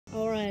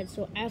Alright,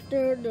 so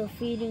after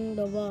defeating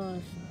the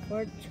boss,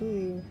 part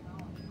 2,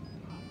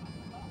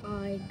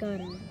 I got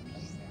it.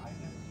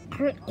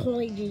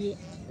 Luigi,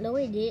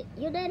 Luigi,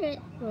 you did it!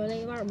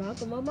 Really, my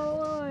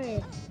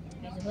boy!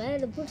 It's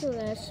glad to put you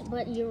less,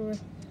 but you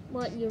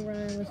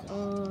ran with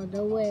all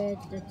the way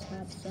to the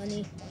top,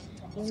 Sonny.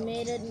 You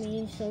made it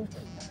me so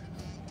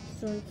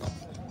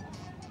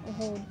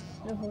hold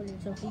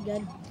yourself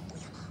good.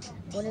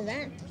 What is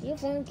that? You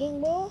found King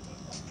Bull?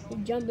 You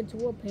jump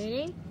into a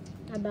painting?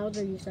 A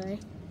Bowser, you say?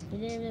 You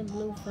didn't even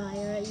blew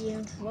fire at you.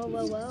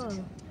 Whoa.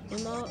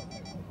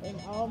 In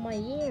all my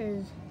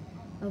years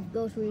of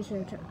ghost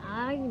research,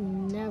 I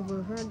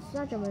never heard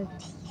such of a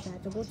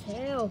tactical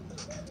tale.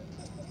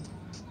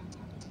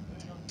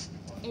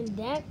 And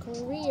that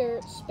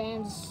career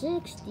spans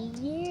 60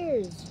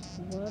 years.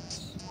 What?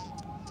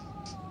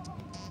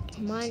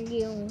 Mind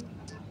you,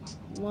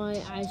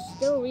 why I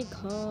still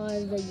recall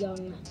as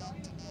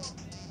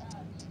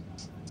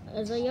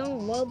a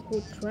young whelp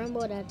who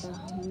trembled at the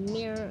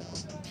mere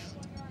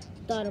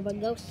thought of a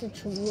ghost to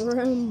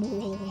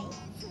tremble.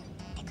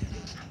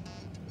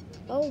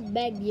 Oh,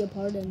 beg your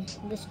pardon.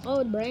 This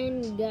old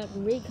brain goes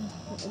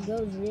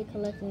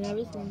recollecting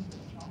everything.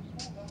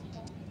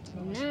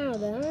 Now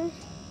then,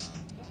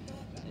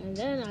 and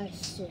then I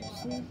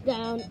sit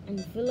down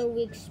and feel a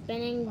week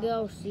spinning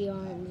ghost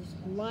yarns.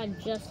 What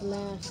just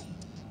last?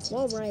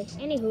 Well, right.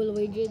 Anywho,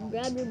 Luigi,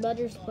 grab your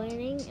brother's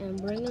planning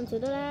and bring him to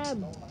the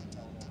lab.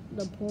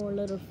 The poor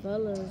little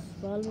fella's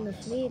falling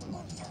asleep.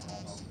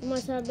 He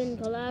must have been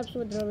collapsed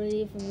with the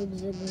relief of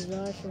his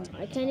exhaustion.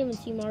 I can't even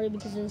see Mario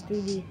because it's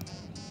 3D.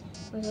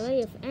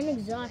 Relief and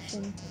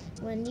exhaustion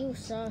when he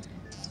saw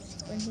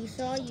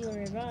you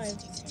arrive.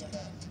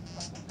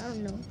 I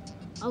don't know.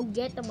 I'll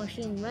get the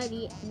machine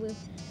ready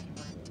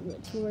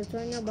to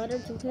return your brother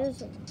to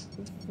his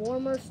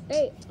former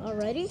state.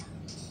 Already?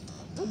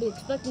 I'll be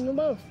expecting you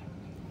both.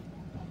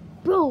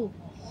 Bro,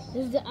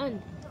 this is the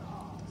end.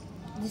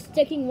 This is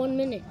taking 1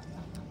 minute.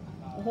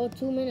 A whole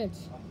 2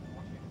 minutes.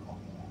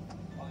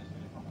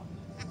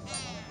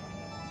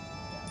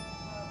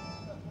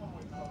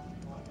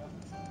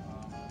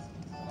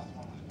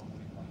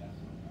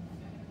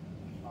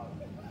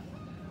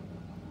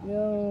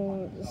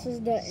 Yo, this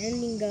is the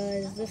ending,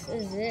 guys. This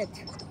is it.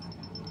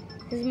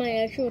 This is my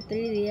actual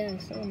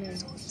 3DS. Oh man.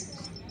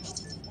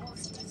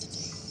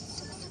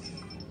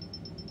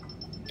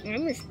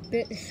 I'm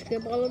gonna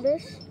skip all of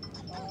this.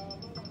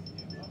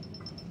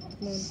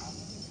 Come on.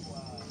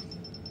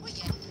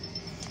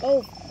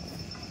 Oh.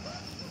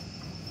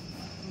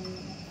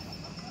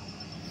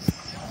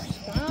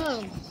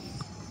 Stop.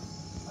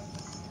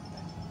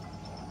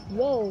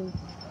 Whoa.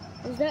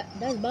 What's that?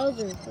 That's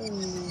Bowser.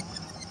 Holy.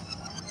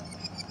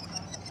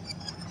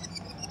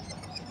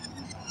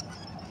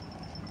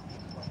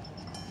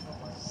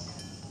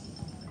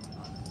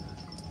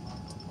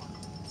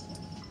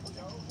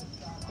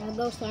 Our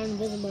ghosts are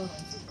invisible.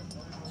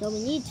 So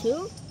we need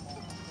to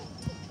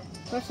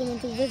press them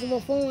into visible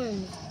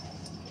forms.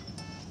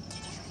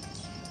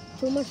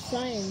 Too much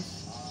science.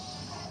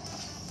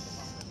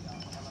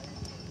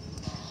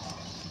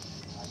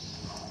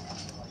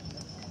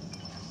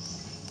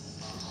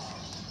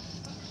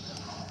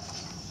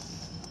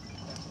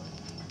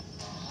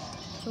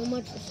 So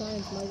much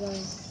science, my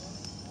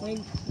guy.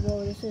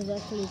 Whoa, this is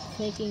actually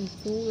taking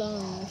too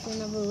long. I should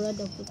never read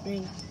the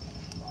thing.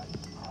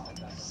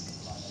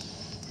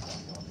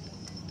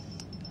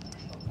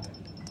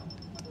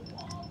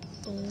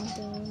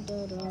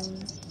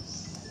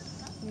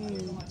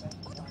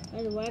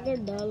 I'd rather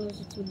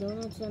dollars to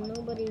donuts and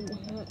nobody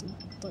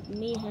but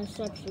me has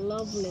such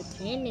lovely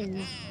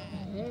paintings.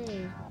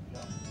 Hey.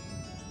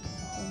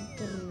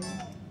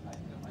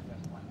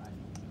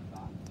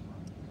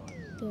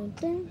 Dun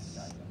dun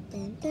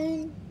dun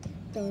dun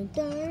dun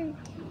dun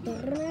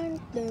dun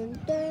dun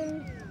dun.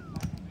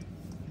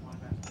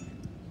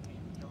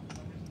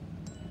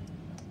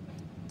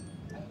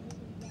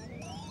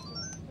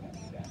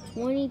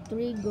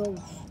 23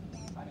 ghosts.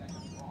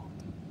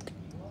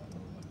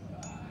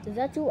 Is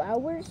that 2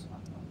 hours?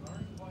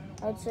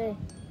 I'd say.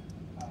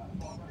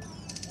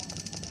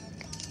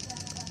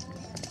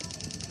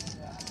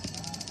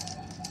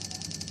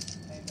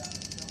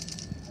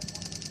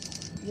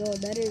 Yo,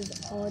 that is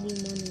all the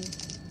money.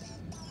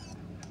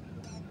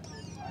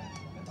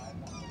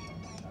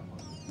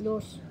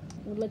 Los,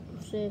 would like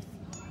to save.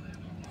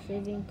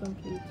 Saving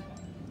complete.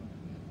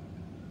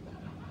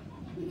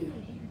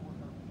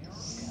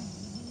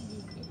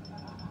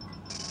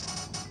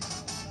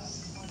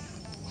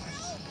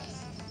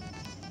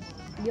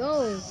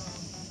 Yo.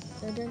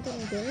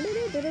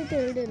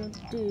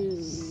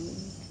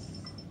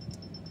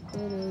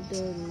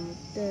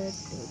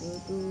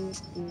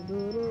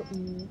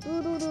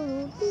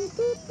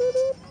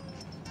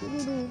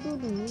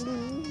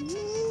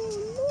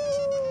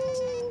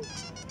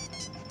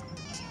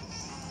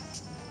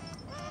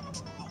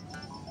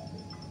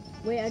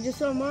 Wait, I just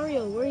saw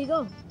Mario. Where'd he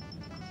go?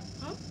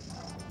 Huh?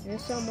 I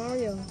just saw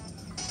Mario.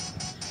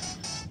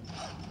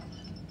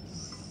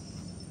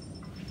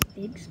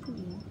 Big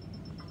screen.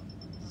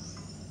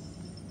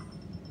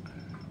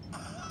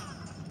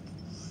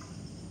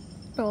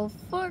 the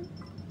fuck?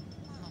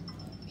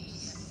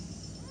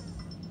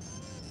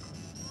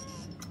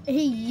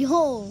 Hey,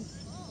 yo.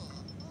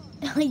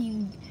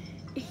 You.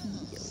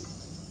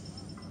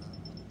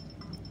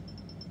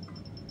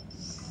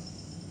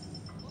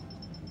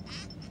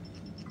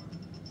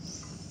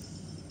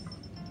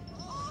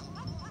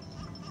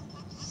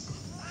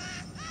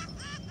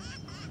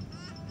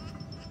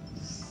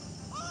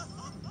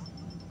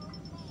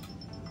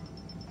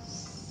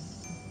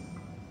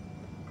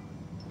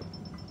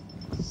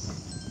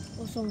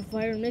 Also on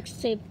fire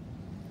mixtape.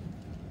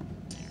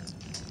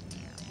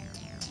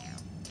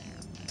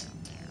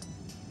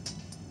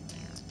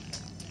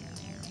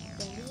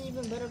 This is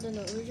even better than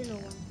the original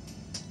one.